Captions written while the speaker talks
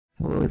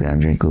Hello, I'm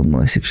GiantGrotle,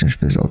 my 6%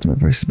 for this ultimate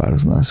versus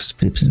battles, and last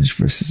 50%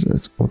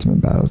 versus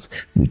ultimate battles.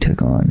 We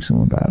took on some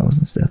more battles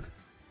and stuff.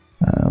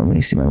 Let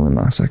me see my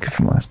win-loss record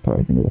from last part.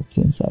 I think it was like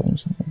 2 and 7 or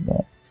something like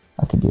that.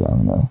 I could be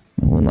wrong though.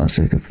 My win-loss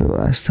record for the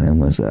last time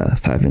was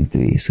 5 and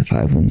 3, so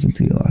 5 wins and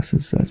 3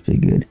 losses. So that's pretty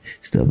good.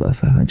 Still above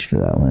 500 for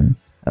that one.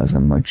 That was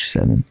on March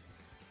 7th,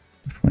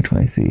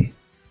 2023.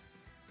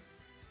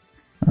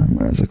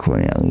 When I was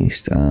recording at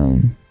least.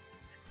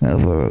 My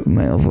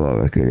overall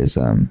record is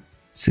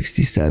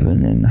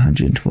 67 and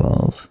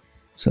 112.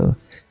 So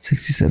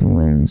 67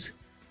 wins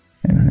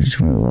and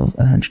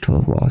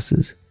 112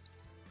 losses.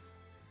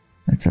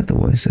 That's not the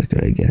worst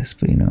record, I guess,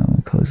 but you know, I'm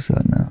gonna close this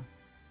out now.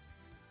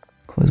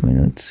 Close my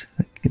notes.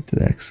 I can get to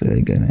the exit. There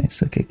you go,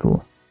 nice. Okay,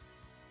 cool.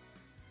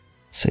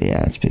 So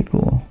yeah, it's pretty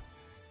cool.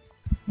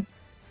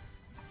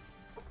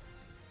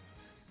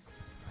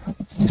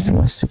 Let's do some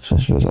more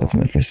specials,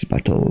 ultimate versus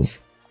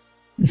battles.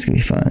 This could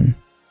be fun.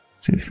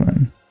 It's gonna be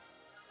fun.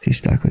 3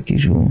 stock like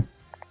usual.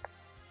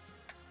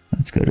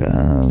 Let's go to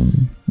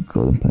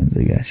golden puns,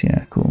 I guess.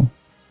 Yeah, cool.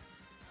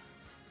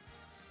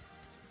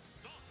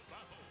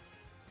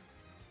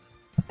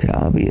 Okay,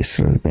 I'll be a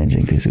sort of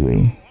benching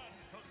Kazooie.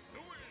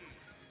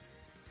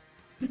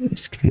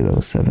 This could be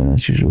level 7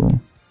 as usual.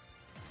 Let's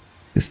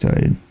get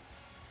started.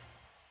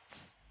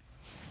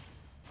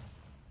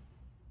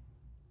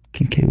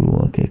 King K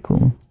rule, okay,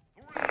 cool.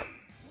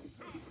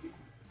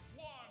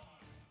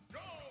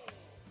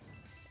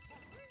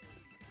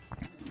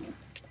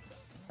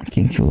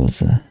 King K rule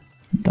is a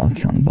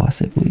Donkey Kong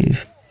boss, I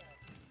believe.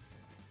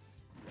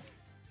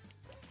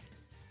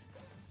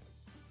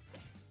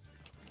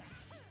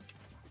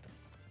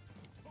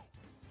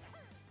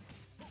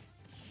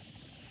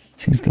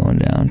 This thing's going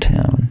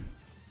downtown.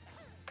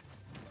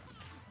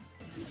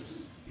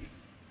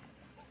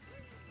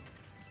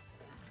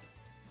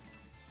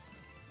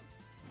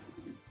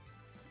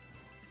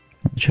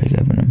 I'll try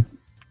grabbing him.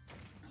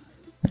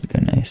 There we go,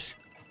 nice.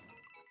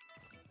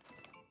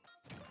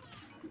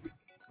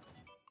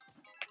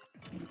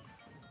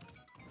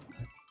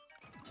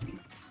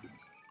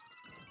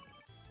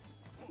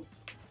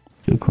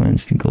 Blue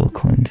coins and gold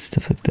coins,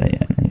 stuff like that,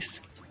 yeah,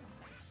 nice.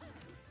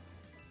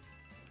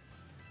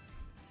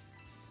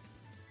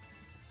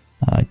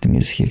 I like the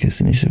music here because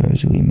the music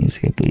is Wii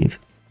music, I believe.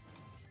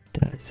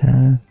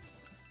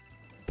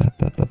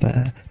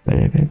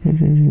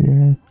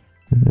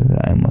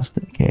 I almost,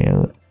 okay,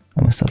 I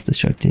almost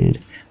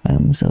self-destructed.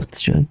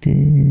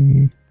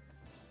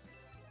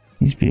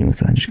 He's beating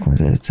with 100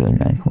 coins, I have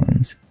 79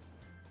 coins.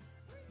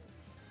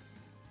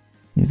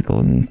 He's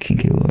golden King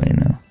K right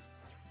now.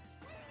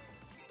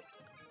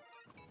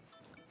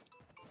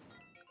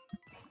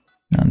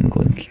 No, I'm a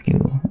golden King K.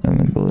 I'm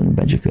a golden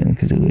Benjica and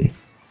Kazooie.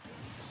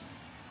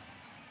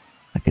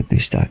 I get 3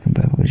 stock him,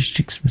 but I just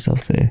jinxed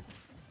myself there.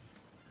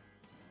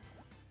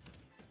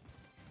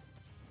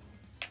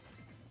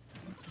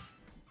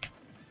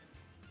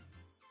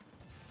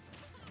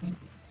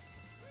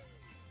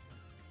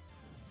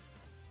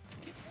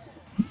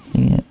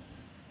 Dang it.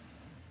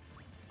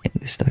 Can't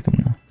 3 stock him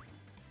now.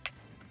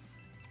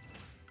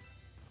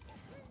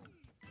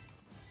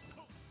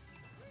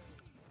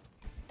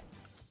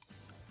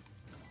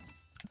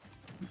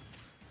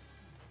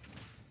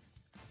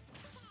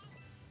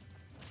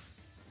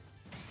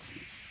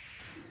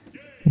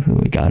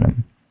 We got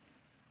him.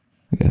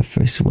 We got a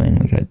first win.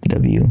 We got the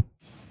W.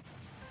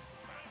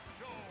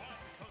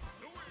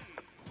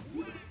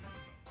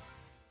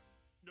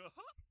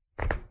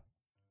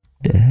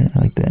 Yeah, I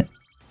like that.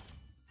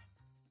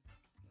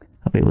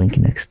 I'll be Link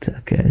next,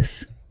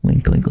 guys.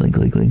 Link. Okay,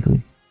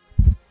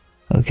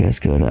 let's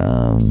go to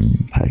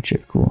Pirate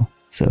Ship. Cool.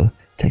 So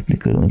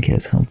technically, Link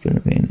has home field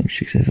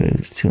advantage, except for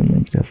it's 2 and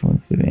Link definitely home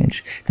field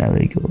advantage. Not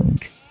really go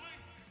Link.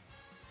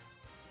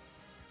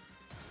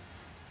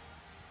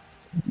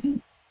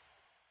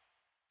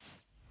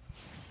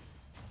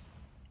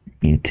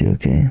 Mewtwo,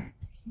 okay.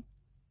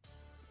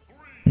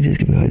 It's just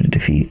gonna be hard to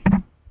defeat.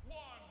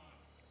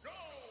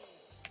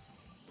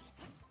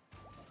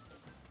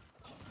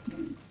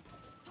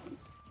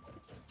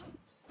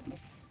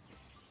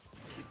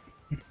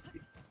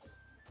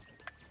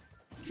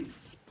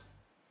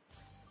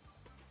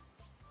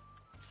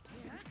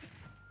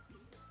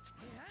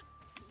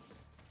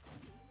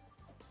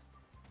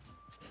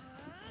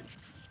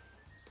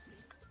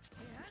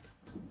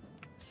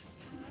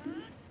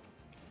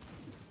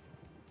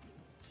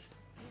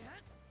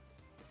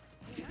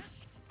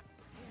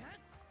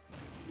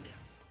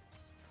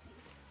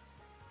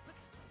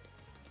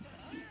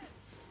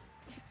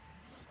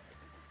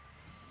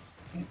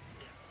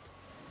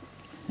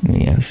 I'm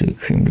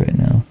absolutely creamed right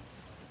now.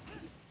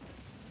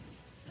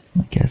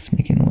 My cat's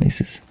making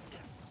noises.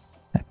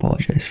 I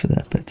apologize for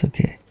that, but it's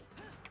okay.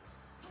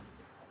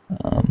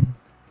 I'm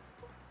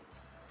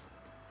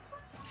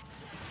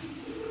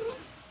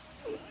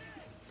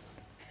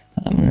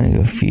gonna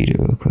go feed her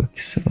real quick,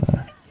 so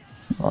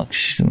well,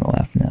 she's in my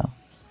lap now.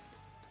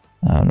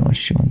 I don't know what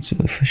she wants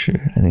to for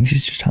sure. I think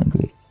she's just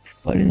hungry.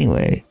 But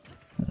anyway,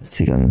 let's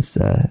take on this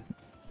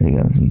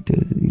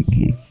Mewtwo.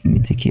 He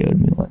Mewtwo KO'd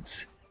me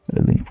once.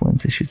 Or Link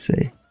once, I should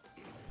say.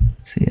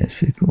 So yeah, it's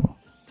pretty cool.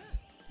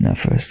 Not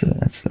for us,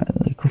 that's not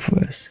really cool for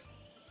us.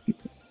 If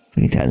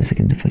we can time this, I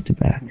can deflect it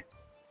back.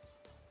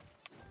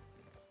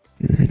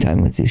 Because if you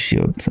time with your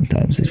shield,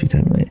 sometimes if you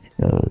time it,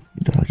 it'll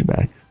deflect it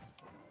back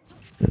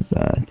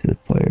to the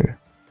player,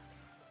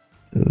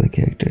 to the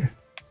character.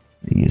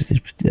 They use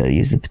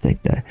to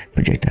protect that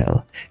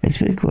projectile. It's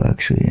pretty cool,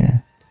 actually. Yeah.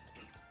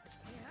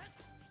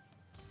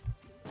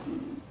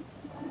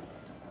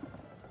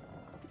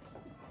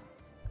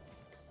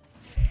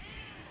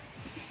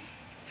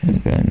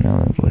 Okay, now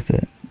I'm with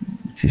it.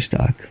 To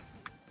stock.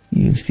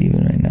 You and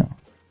Steven right now.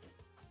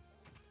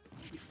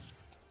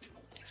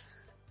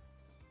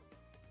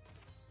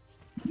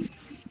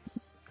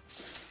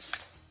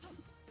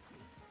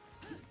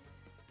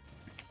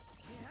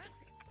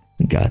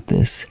 We got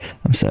this.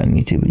 I'm sorry,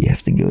 me too, but you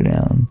have to go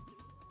down.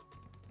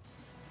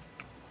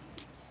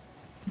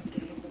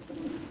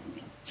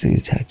 It's the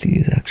attack to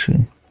use,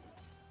 actually.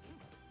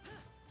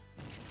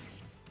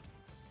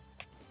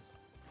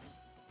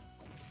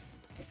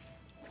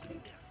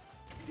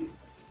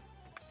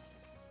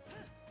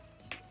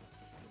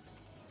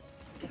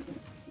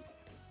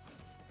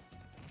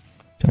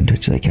 Don't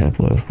touch that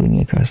catapult of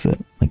flinging across it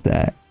like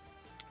that.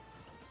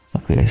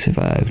 Luckily I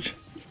survived.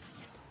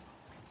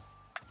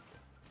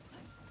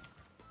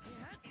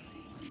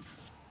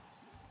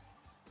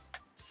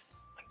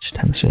 Just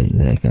time to show you.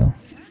 There you go.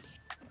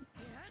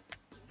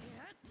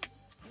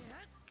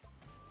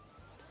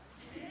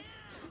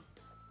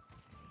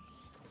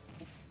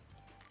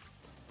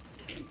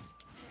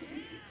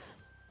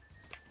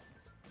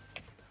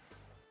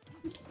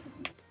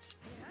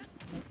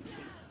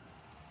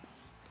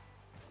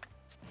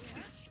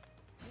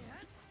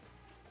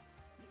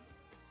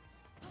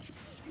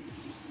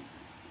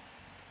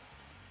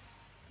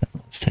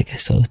 Let's take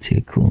ourselves too.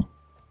 Cool.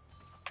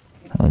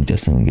 I'll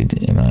just some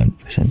good amount of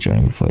percent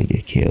running before I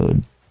get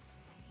killed.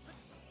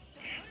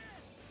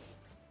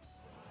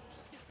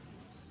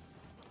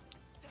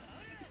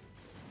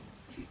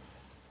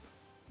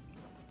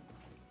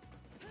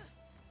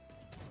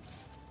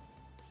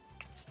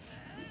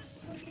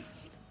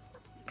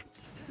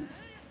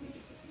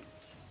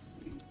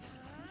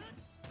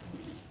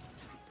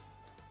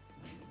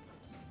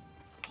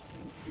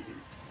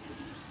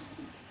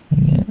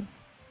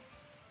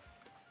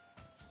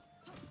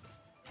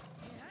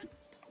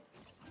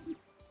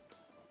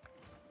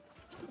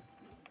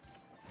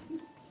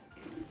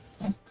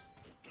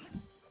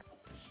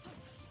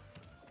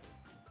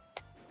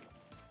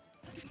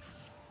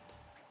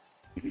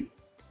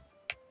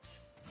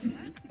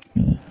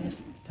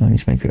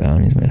 I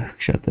don't need my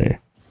hook shot there.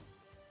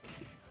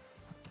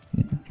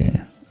 Yeah,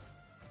 okay.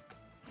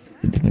 It's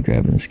a different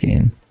grab in this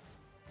game.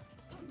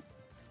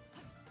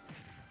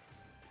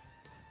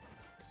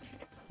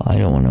 I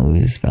don't want to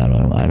lose this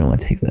battle. I don't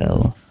want to take the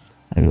L.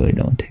 I really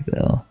don't want to take the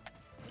L.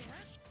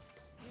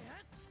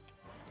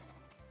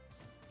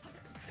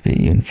 It's a bit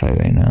even fight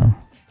right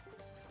now.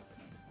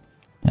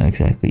 Not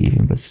exactly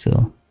even, but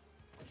still.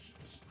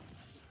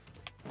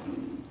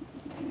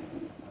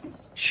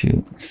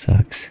 Shoot,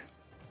 sucks.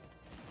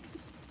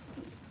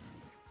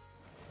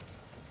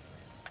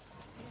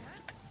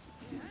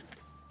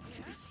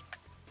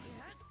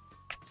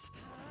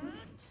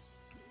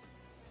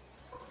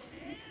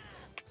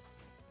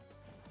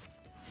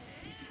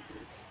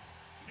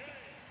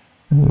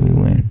 We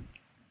win.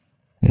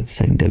 We got the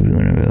second W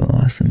in a row.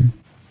 Awesome.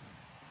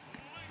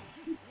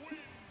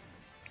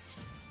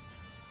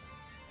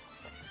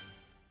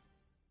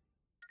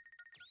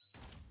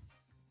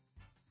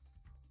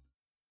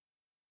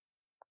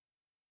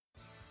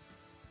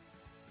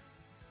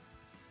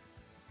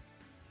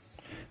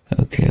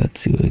 Okay, let's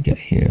see what we got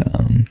here.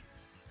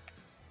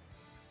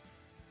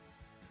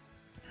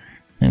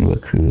 Rainbow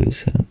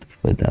Cruise. I don't think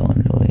about that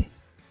one really.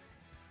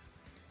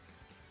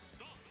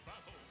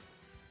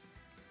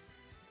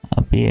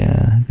 I'll be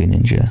a good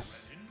ninja.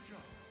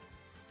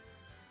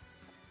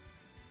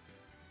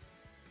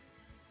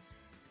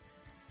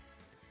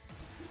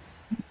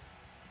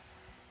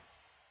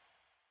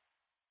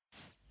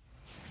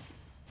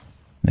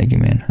 Mega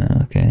Man,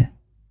 huh? Okay.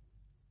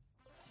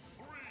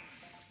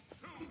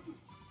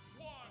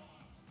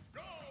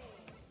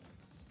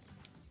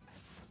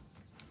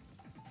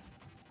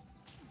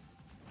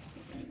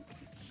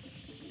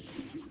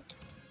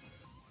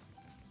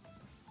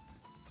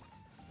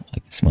 I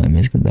like the smelly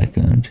music in the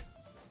background.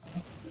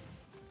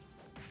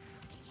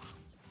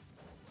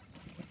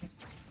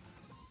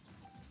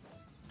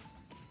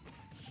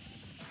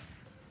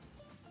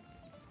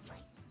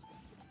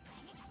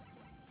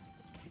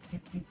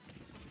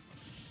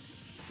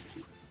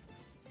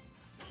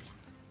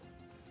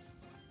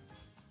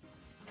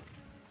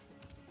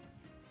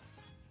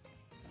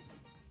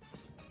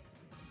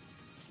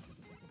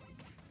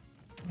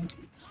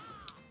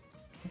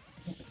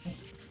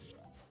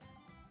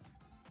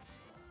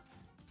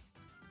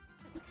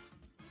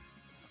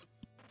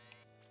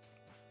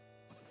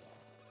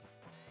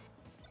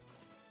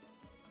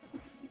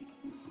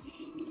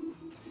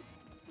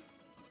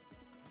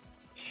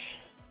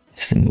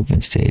 It's a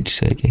movement stage,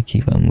 so I can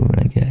keep on moving,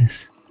 I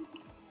guess.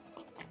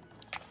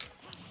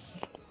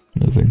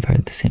 Moving open fire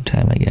at the same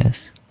time, I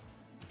guess.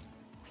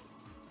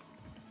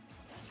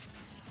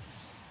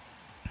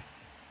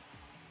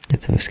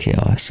 That's okay,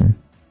 awesome.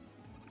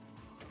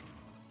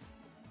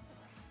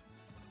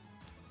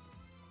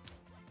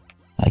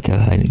 I like how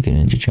hiding good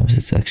ninja jumps.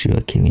 It's actually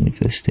like convenient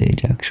for the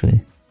stage,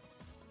 actually.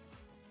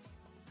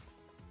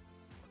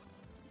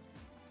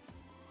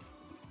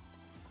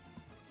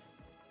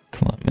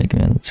 Come on, Mega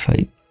Man, let's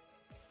fight.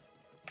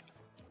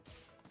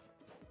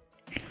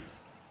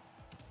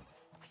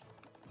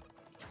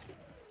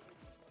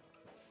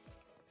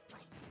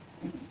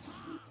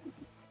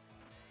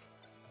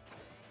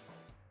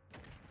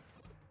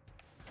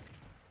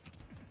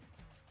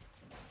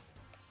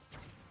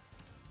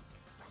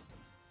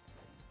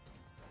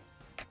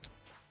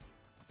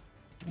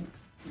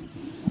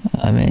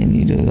 I mean,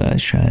 you do what I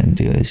was trying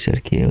to do. I said,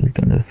 okay, I was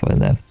going to the far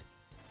left.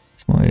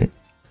 Smart.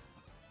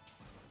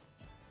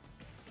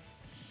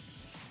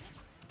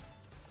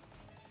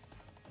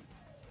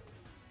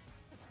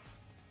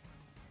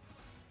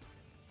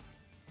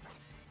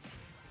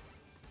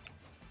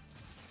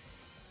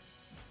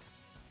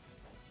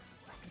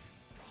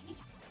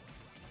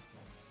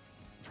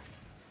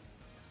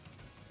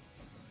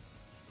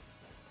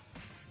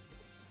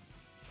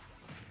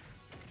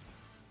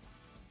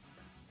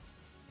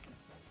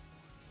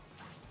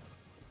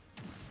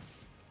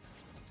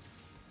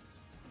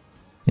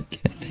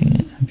 Okay, dang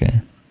it.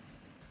 Okay.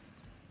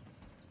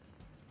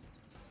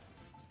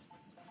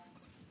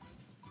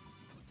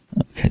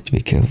 Okay, have to be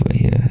careful right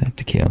here. I have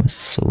to kill him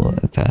so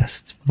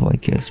fast before he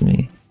kills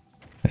me.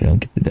 I don't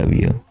get the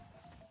W.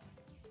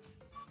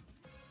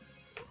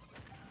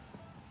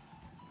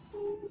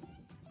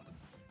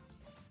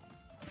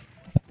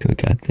 Okay, we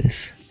got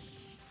this.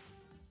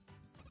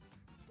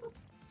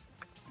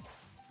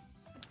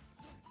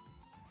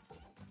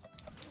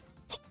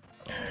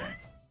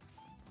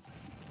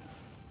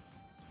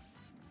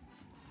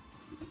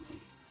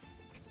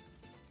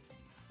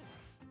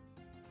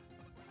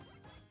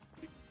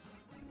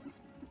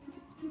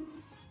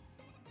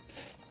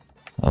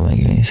 Oh my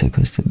god, you're so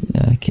close to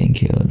I can't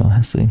kill it,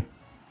 honestly.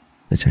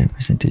 Such a high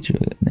percentage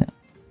of it now.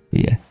 But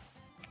yeah.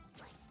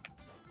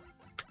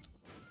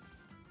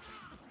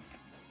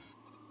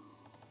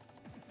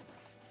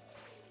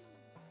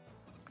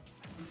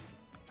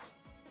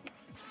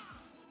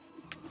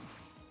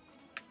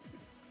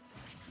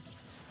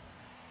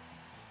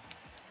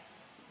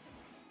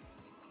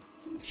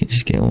 I can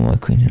just get one more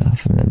clean hit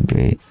off of them,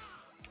 great.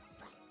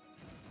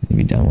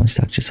 Maybe down one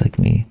stock just like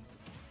me.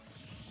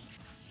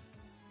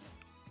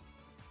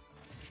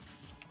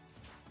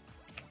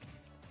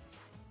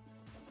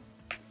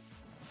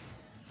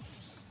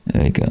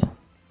 There we go.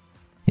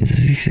 He has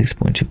a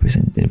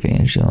 66.2%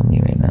 advantage on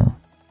me right now.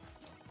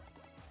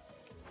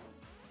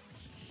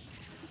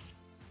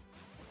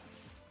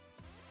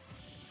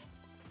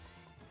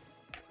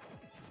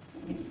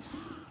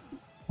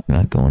 I'm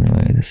not going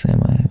anywhere this time.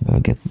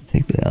 I'll get to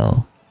take the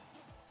L.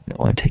 I don't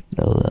want to take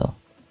the L though.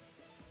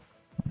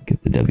 I'll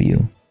get the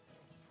W.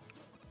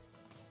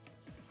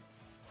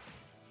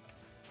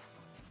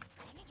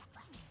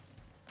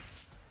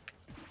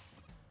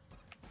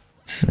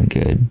 This isn't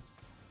good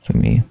for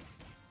me.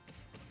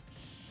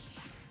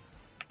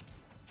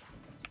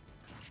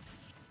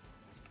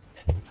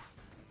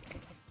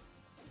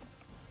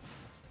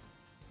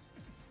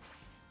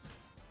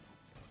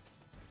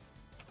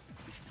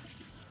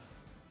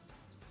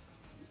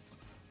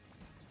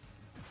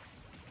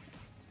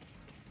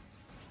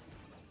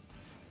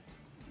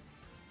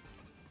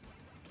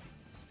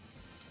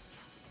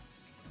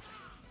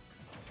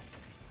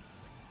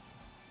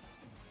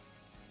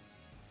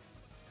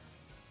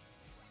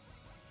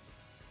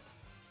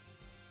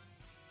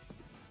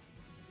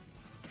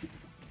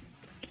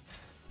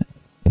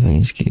 If I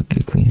can just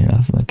get clean it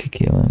off, I could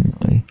kill him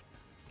really.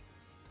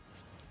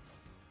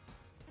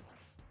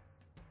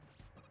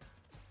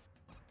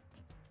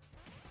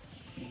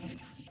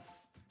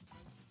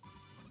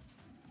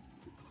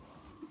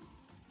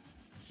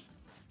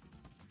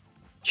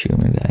 Shoot him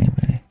and die him,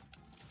 right?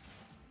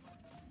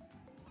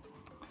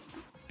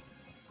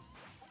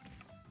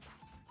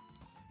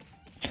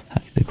 I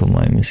get the cool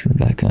mind missing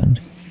the background.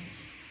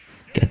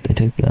 I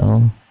took the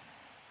L.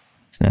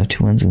 So now I have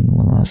 2 wins and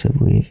 1 loss, I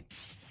believe.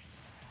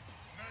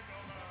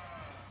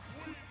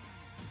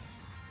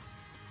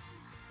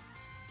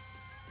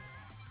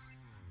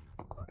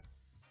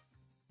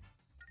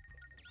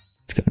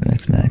 Let's go to the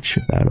next match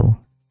or battle.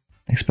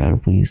 Next battle,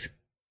 please.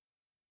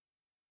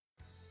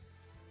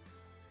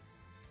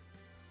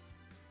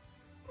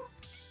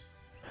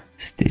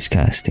 This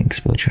kind of stinks,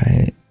 but we'll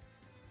try it.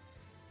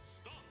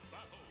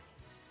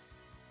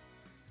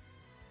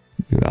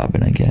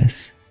 Robin, I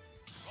guess.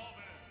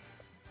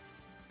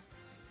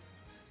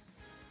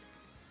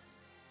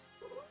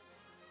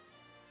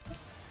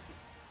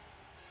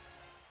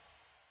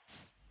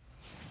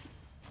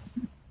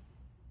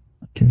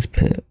 Against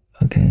Pit,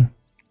 okay.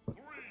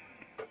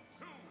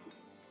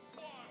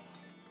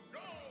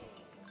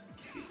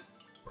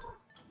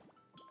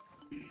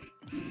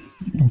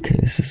 Okay,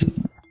 this is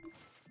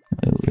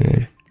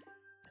weird.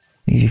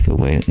 If you feel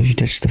wait, if you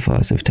touch the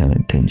faucet every time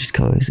it changes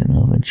colors, and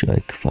it'll eventually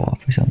like fall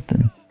off or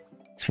something,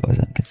 as far as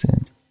I'm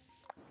concerned.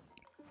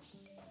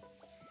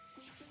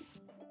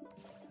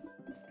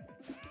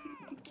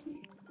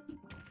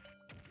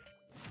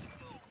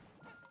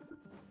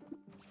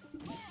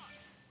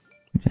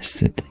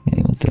 Just it,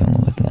 I went the wrong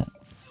one with that.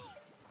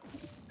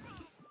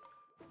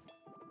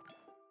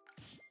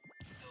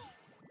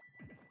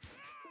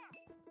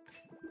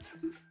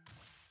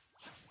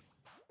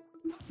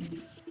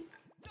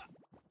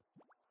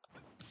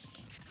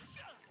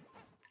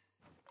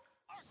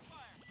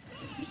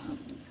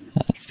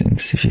 That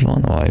stinks. If you fall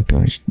in the water, you're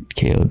pretty much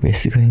KO'd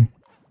basically.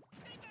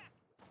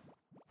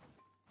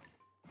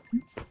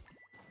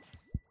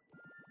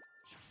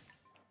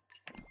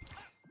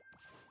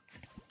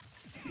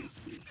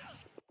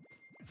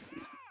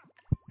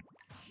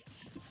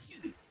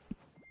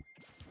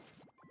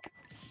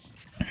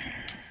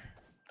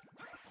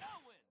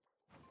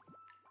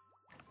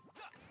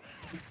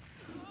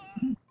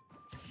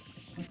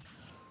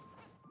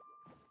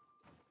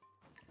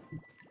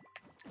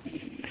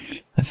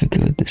 I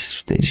forget what this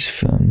stage is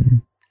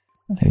from.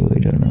 I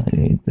really don't know how to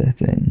read that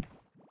thing.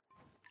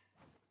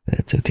 But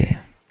that's okay.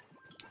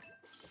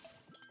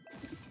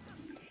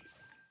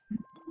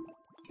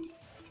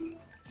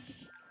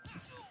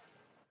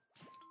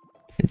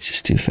 It's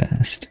just too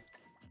fast.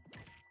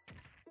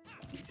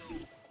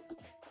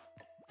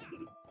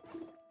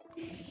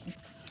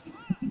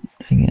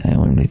 Dang it, I don't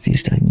want to make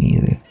these like me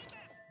either.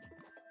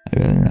 I'd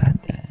rather not have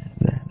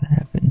that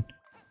happen.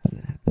 Have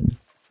that happen.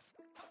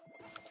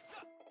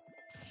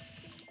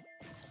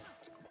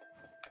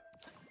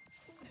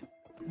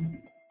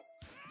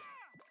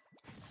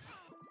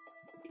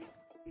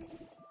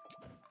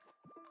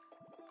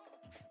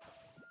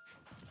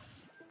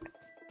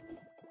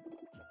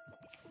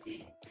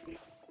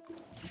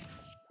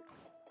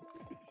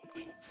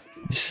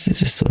 This is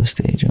just a slow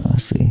stage,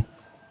 honestly.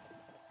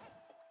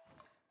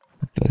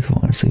 I feel like I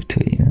want to sleep to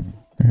it, you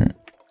know?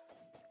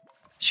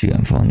 Shoot,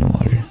 I'm falling in the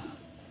water.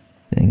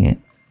 Dang it.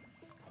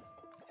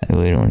 I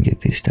really don't want to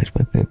get these touched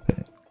by Pip,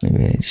 but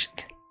maybe I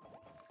just...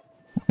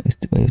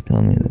 the way of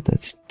telling me that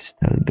that's just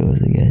how it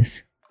goes, I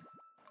guess.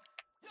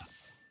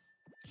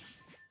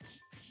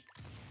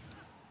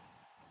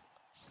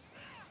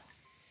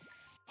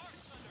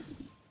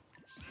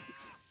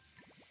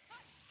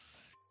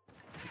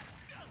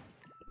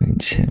 We can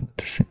just hit him with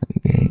this thing,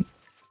 that'd be great.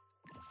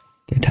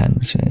 Get time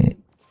this right.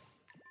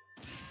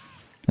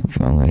 Nope,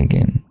 wrong way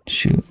again.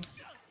 Shoot.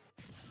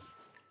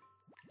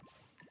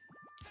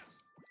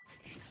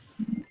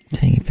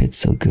 Dang, it Pit's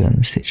so good on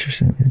the stage for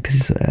some reason, because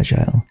he's so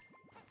agile.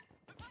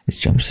 His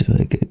jumps are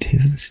really good too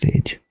for the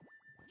stage.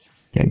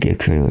 Gotta give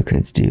credit where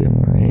credit's due, am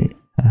I right?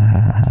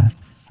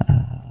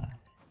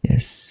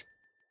 Yes.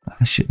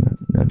 Oh shoot, no,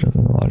 don't go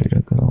in the water,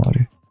 don't go in the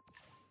water.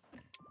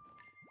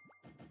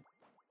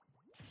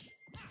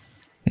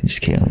 I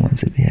just KO him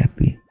once, I'd be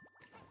happy.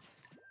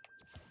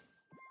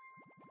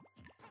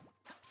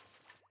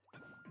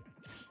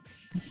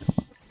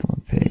 Come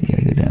on, Pit, you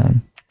gotta go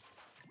down.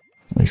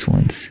 At least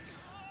once.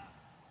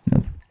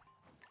 Nope.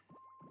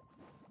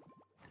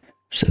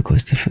 So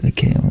close to for the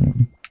KO on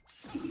him.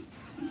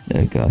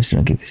 There we go, so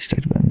don't get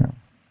distracted by him now.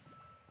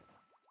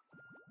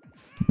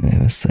 We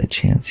have a slight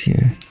chance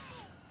here.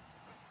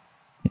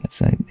 Yeah,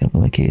 it's like, help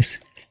my case.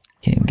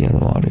 Can't even get out of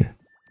the water.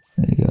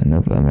 There you go,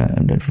 nope,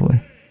 I'm dead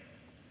for.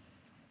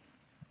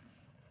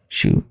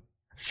 Shoot,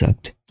 that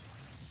sucked.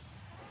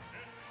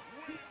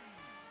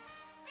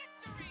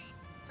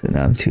 So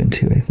now I'm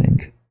 2-2, I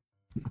think.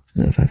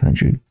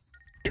 500.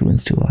 2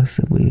 wins, 2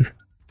 losses, I believe.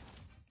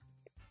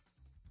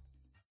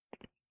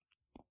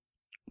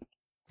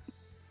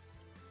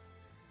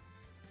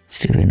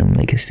 See if I don't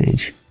make a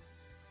stage.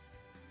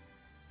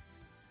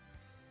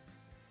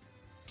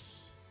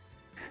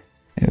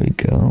 There we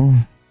go.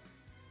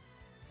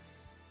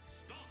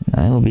 And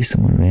I will be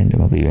someone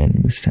random. I'll be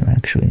random this time,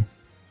 actually.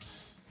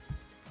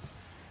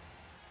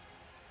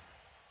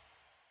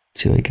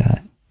 See what I got.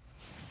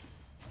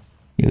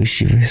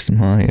 Yoshi vs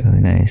Mario.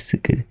 Nice. A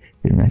good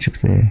matchup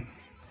there.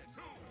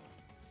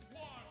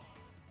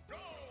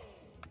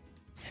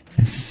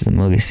 This is a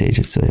Moga stage.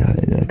 It's so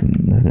like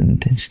nothing.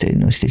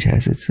 No stage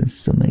hazards.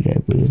 It's Omega, I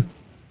believe,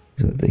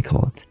 is what they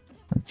call it.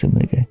 It's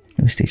Omega.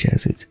 No stage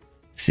hazards.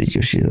 This is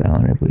Yoshi's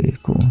Island, I believe.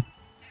 Cool.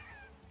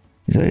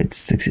 He's already at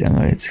 60. I'm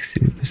already at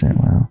 60%.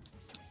 Wow.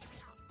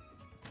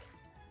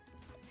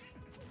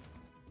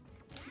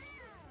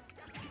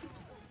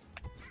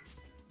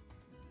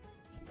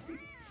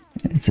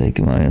 It's like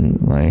Mario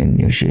and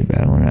Yoshi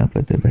battling out,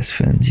 but they're best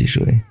friends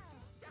usually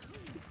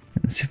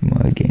in Super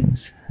Mario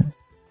games.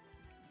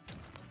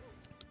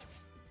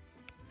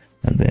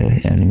 Not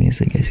the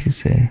enemies, I guess you could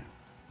say.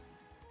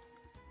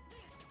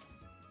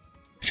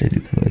 Should I do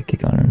the right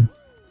kick on him?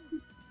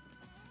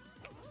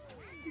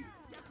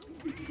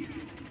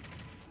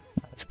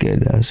 That's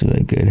good. That was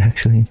really good,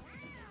 actually.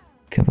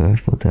 Can't believe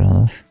I pulled that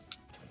off.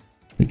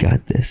 We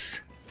got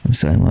this. I'm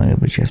sorry, Mario,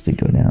 but you have to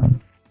go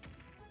down.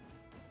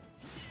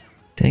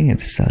 Dang it,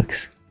 this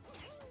sucks.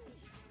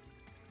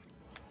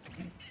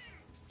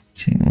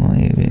 Seeing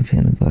Mario being a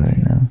pain in the butt right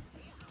now.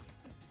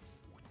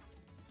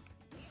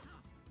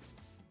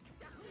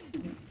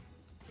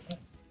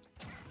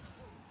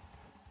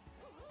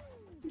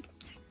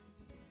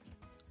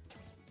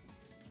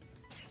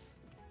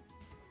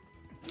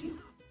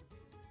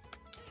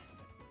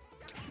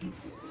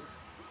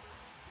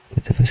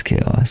 That's a first KO,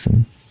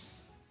 awesome.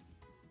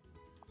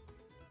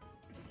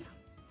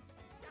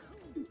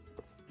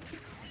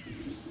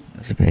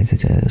 So pay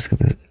attention, let's get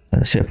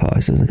the share power,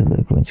 so look at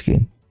the green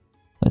screen.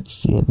 Let's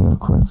see, I've been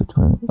recording for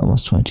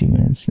almost 20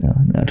 minutes now.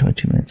 Now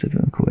 20 minutes I've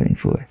been recording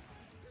for.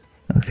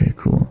 Okay,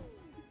 cool.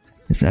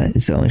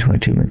 It's only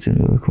 22 minutes in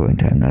the recording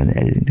time, not an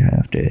editing time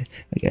after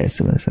I get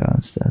some of this out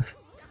and stuff.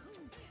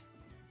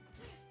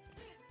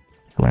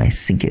 When I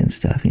sync it and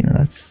stuff, you know,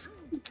 that'll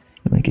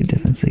make a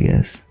difference, I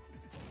guess.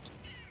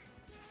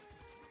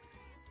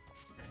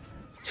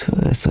 So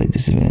that's like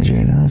disadvantage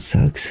right now, that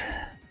sucks.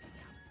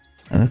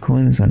 I'm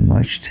recording this on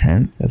March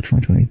 10th of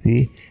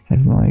 2023.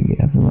 Happy Mario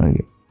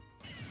Day.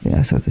 Yeah,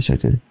 I saw it's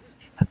distracted.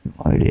 Happy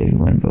Mario Day,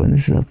 everyone. But when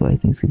this is up, I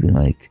think it's gonna be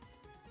like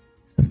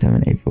sometime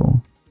in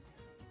April.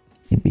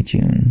 Maybe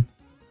June.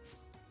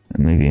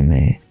 Or maybe in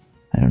May.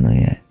 I don't know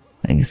yet.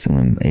 I think it's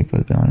somewhere in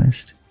April, to be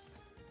honest.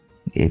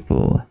 Like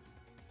April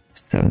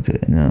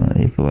 7th, no,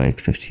 April like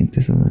 15th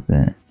or something like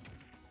that.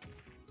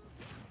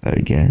 I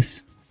would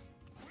guess.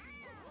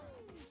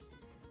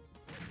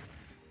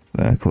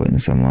 But I'm recording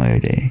this on Mario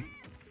Day.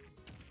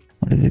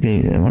 I wonder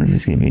if this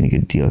is gonna be any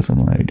good deals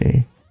on Mario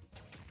Day.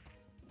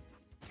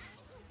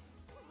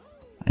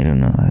 I don't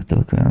know, I have to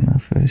look around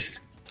that first.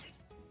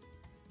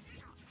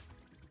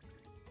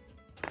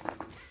 I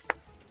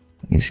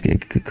can just get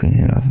a good clean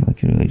hit off if I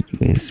can really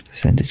raise the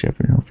percentage up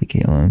and hopefully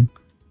KO him.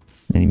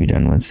 Then he'd be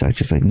done one stock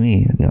just like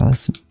me, that'd be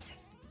awesome.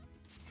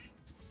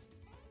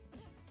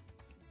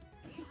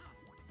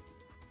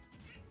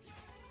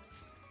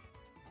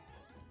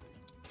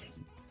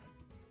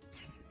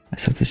 I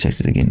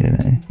self-destructed again,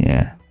 didn't I?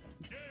 Yeah.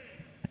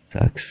 That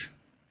sucks.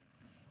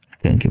 I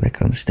couldn't get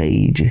back on the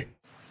stage.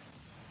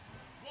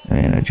 I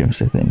ran out of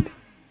jumps, I think.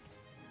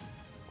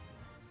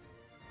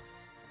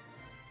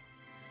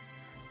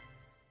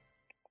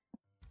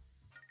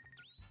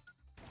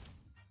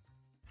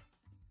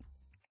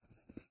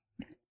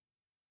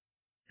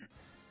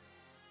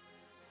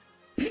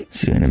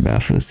 So we're in a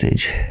battlefield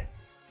stage.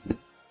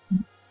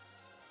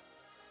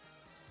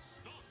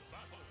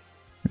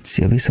 Let's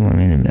see, I'll be somewhere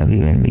random. I'll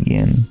be random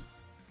again.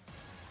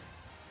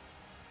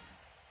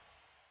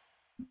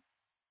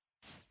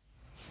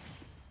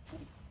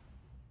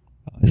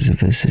 Oh, this is a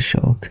Vista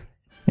Shulk.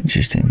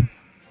 Interesting.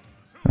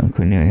 Oh,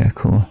 Cornelia,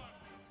 cool.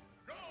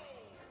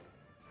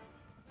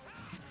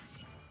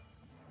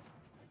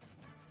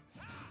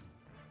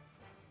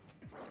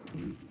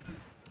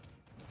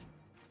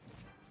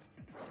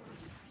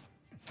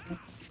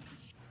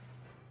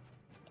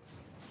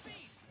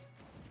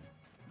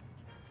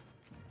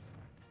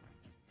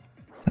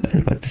 I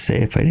was about to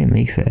say, if I didn't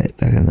make that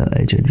back on the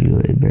edge, I'd be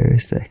really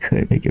embarrassed that I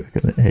couldn't make it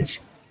back on the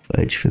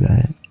edge for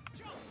that.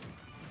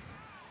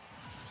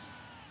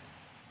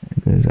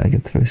 Because I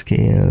got the first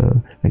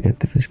KO. I got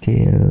the first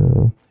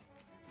KO.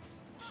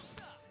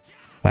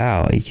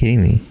 Wow, are you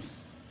kidding me?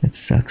 That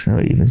sucks. No,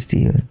 even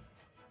Steven.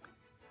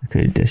 I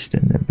could have dished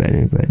in that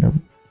better, but no,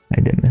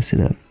 I didn't mess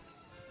it up.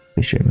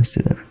 Pretty sure I messed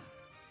it up.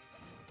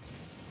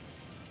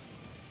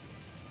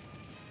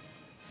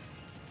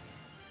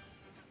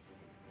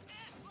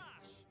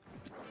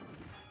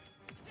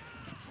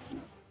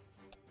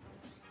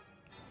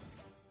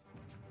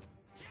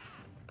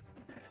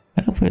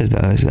 I don't play as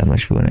Bowers that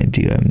much, but when I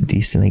do, I'm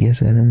decent, I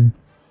guess, at him,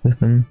 with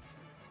him.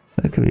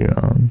 I could be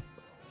wrong.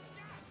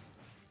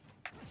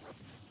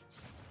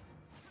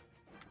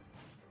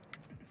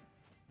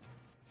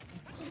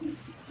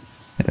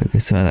 Okay,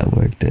 somehow that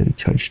worked. I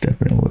charged up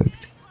and it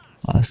worked.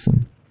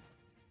 Awesome.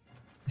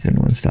 He's in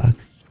one stock.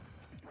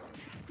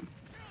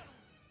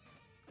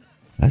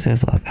 I also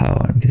has a lot of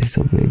power on him because he's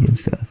so big and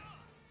stuff.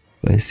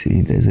 But his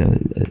speed is a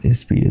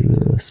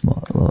little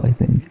small, low, I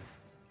think.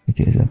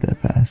 Okay, he's not that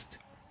fast.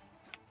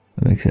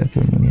 What makes that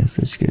for him when he has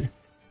such good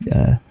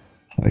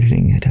hard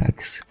hitting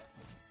attacks.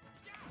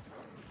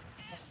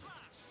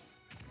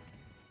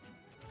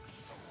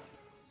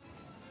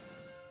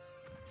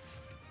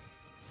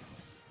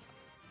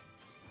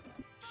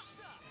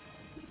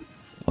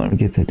 I want to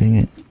get that, dang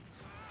it.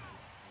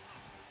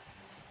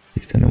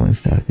 He's done in one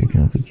stock, I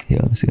can hopefully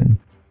kill him soon.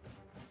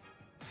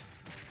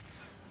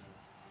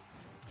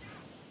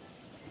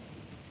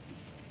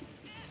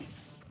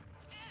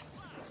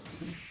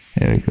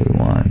 There we go, we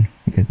won.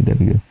 We got the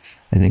W.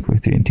 I think we're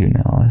 3-2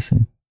 now,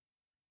 awesome.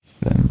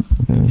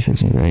 If I'm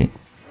researching it right.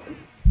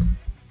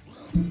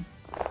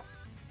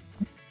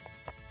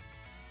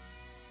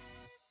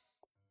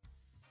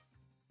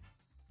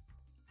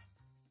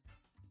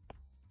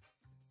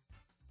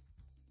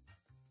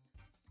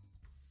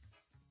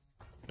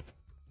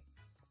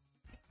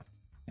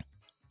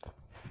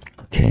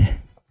 Okay.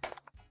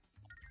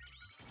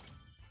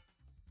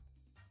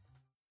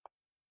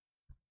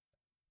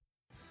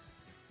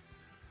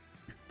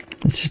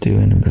 Let's just do a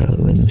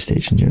random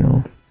stage in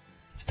general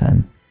this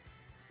time.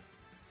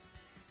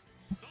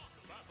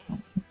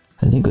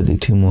 I think we'll do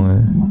 2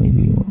 more,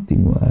 maybe 3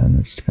 more, I don't know,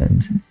 it just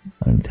depends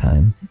on the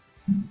time.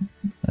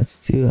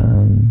 Let's do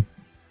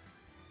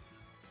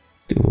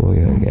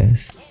Warrior, I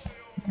guess.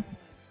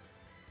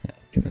 Yeah,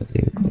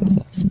 GiantGrotle is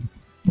awesome.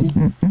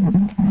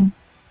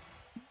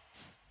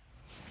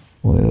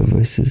 Oil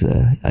versus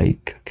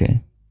Ike.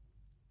 Okay.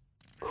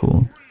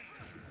 Cool.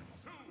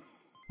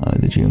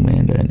 The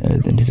Dreamland and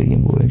then hit a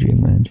Game Boy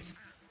Dreamland.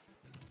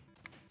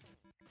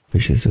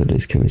 Pretty sure so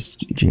this covers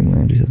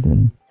Dreamland or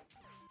something.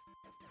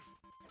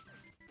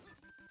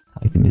 I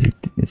like the music.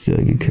 It's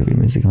really good cover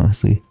music,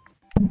 honestly.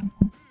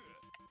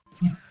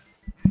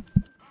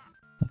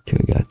 Okay,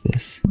 we got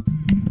this.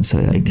 So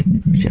like,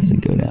 you have to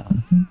go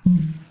down.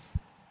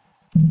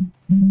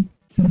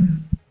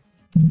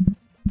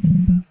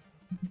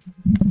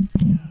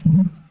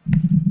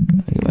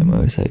 I get my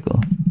motorcycle.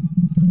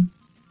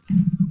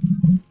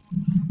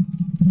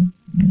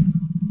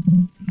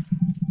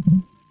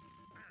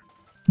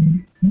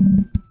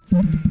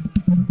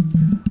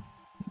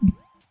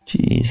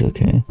 Jeez,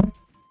 okay.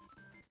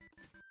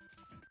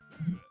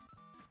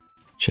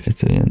 Try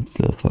to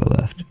still far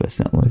left, but it's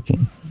not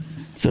working.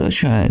 So I was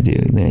trying to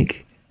do,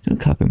 like, don't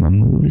copy my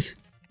moves.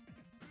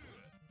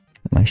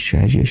 My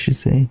strategy, I should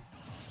say.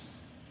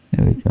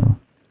 There we go.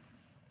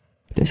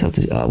 I self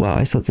oh wow,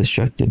 I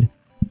self-destructed.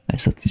 I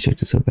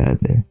self-destructed so bad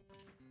there.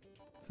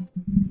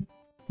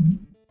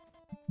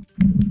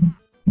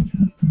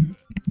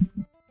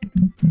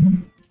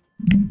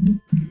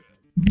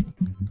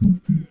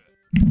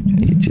 Try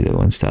to get you that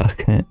one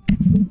stock.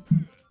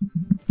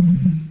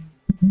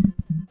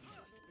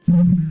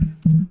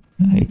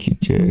 Ike, you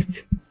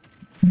jerk.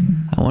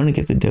 I want to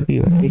get the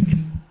W, Ike.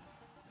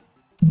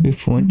 We're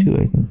 4-2,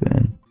 I think,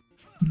 then.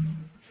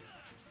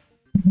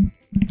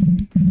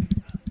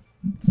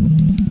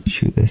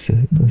 Shoot, that's so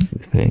close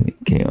to paying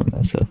KO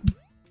myself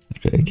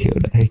after I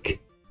killed Ike.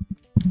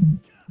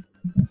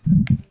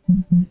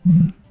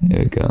 There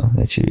we go.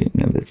 That should be,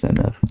 no, that's not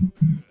enough.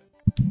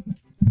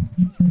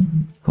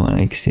 Come on,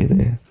 Ike, stay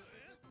there.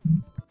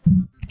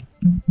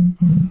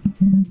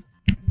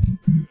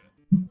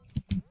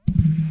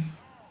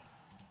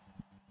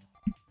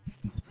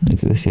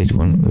 Into the stage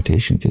 1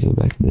 rotation because we're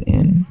back at the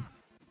inn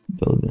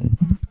building.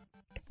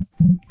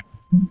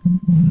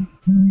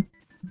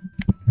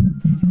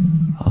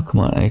 Oh,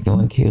 come on, Ike, I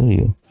want to kill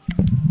you.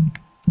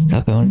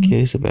 Stop, I want to kill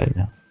you so bad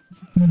now.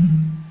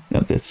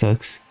 Nope, that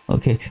sucks.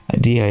 Okay, I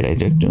DI'd, I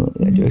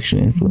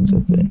directional influence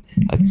up there.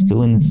 I can still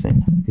win this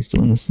thing. I can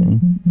still win this thing.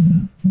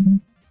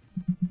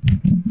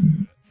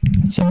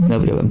 That sucks. No,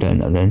 I'm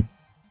done, I'm done.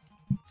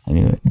 I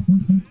knew it.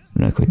 I'm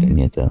not quite done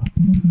yet, though.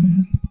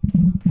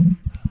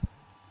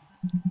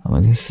 Oh my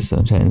god, this is so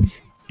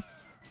intense.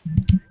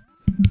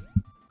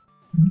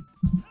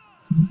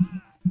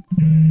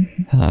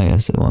 I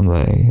guess I won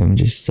by him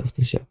just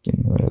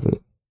self-destructing or whatever.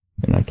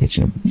 We're not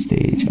catching up with the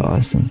stage.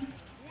 Awesome.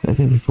 I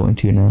think we're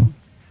 4-2 now.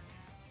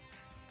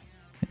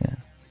 Yeah.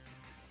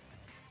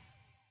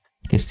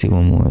 Guess do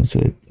one more, so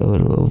it's a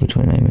little over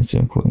 29 minutes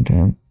of recording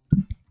time.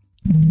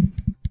 I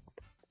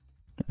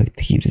like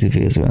to keep these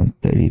videos around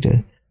 30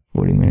 to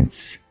 40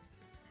 minutes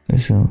or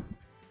so.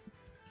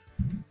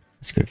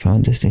 Let's go to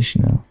Final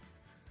Destination now.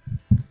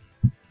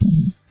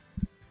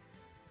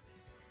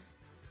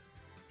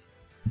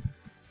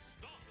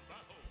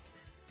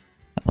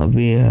 I'll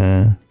be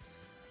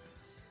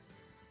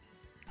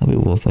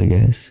Wolf, I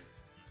guess.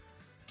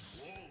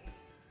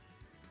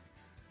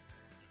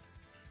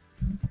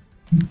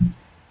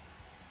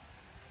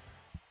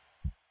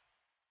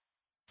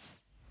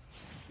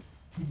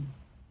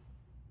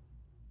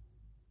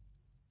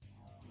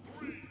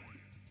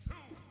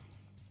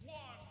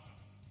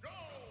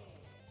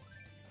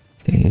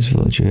 Okay, here's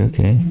Villager,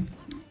 okay.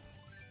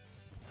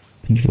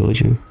 Pink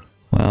Villager.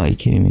 Wow, are you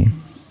kidding me?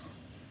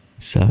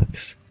 It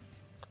sucks.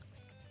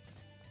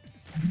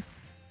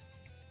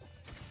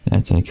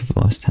 That's like I've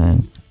lost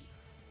time.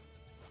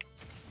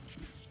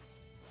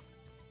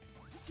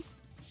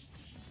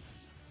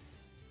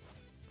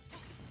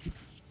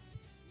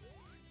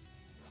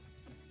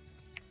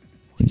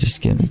 You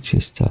just get me to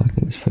stock.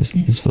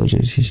 This villager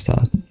to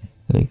stock.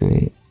 That'd be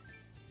great.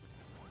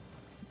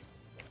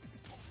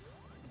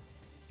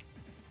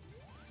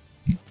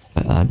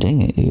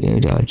 Dang it, you air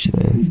dodged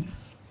there.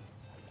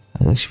 That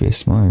was actually very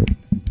smart.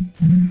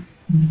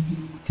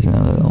 Because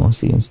now it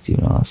almost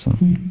even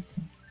awesome.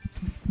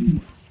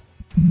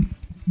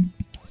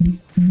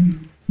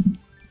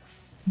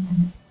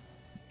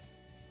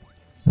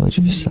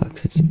 Villager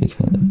sucks, it's a big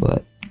fan of the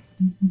butt.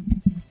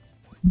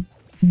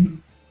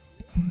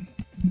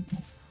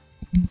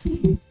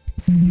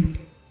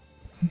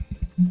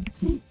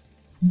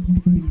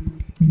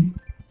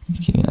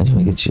 I just want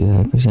to get you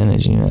that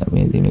percentage, you know,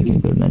 they're making me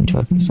go to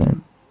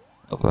 95%.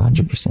 Over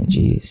 100%,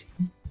 jeez.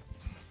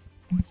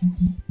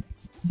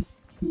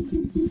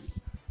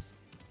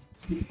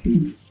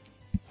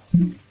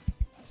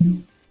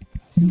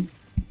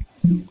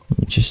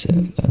 Just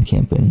I'm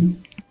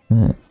camping.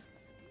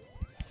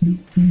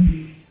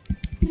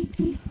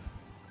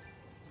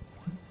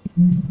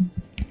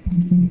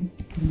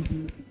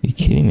 You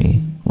kidding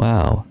me?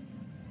 Wow.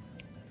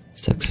 It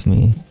sucks for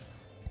me.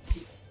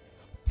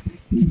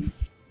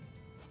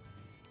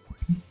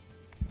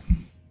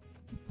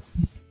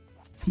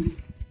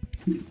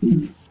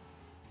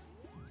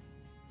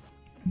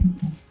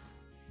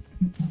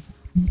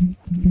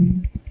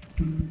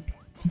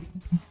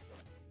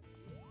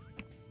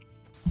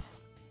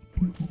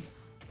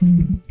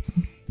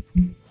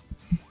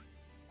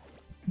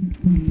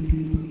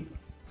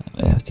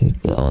 I have to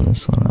hit the L on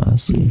this one,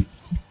 honestly.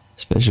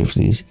 Especially if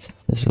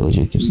this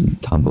villager keeps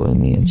comboing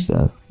me and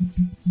stuff.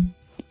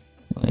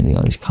 Landing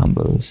all these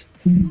combos.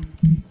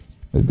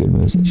 Or good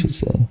moves, I should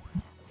say.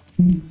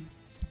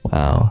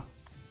 Wow.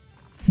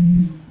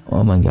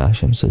 Oh my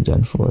gosh, I'm so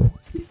done for.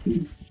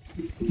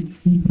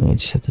 I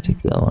just have to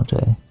take the L, aren't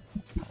I?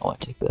 I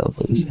want to take the L,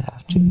 but at least I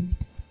have to.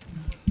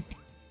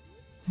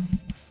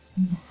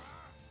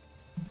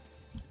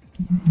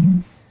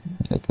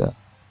 There we go.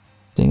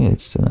 Dang it,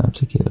 it's still not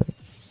articulate.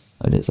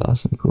 Oh, it is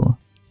awesome, cool.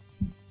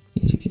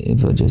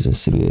 Village has a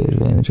severe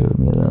advantage over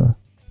me, though.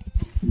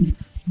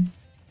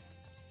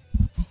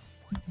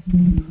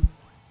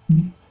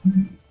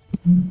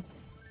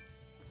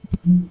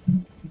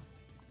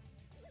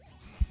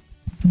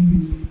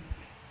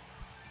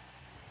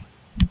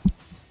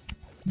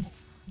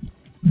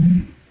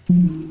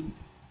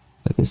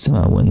 If I could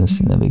somehow win this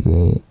thing, that'd be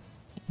great.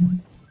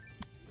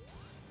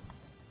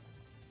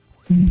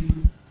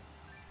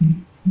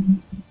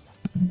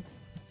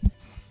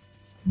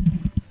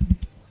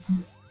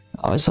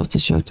 Oh, I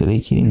self-destructed. Are you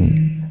kidding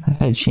me? I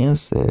had a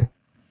chance there.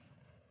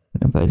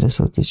 But I just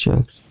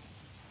self-destruct.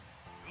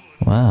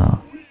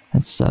 Wow.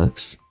 That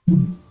sucks.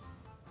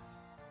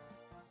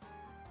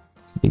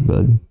 It's a big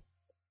bug.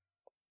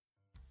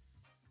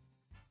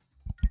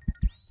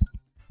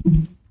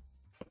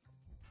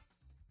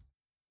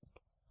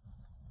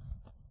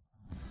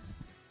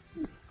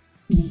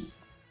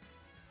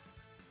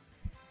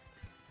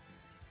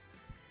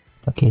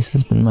 Okay, so this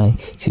has been my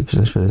Super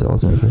Smash Bros.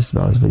 Ultimate vs.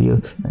 Battles video.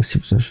 Next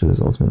Super Smash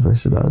Bros. Ultimate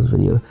vs. Battles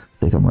video,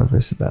 take on more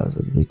vs. Battles.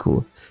 That'd be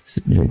cool.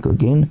 Super Draco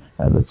again.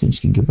 I'd love to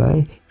just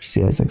goodbye.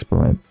 See you guys next for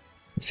my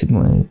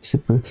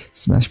Super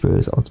Smash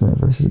Bros. Ultimate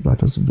vs.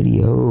 Battles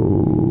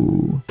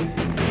video.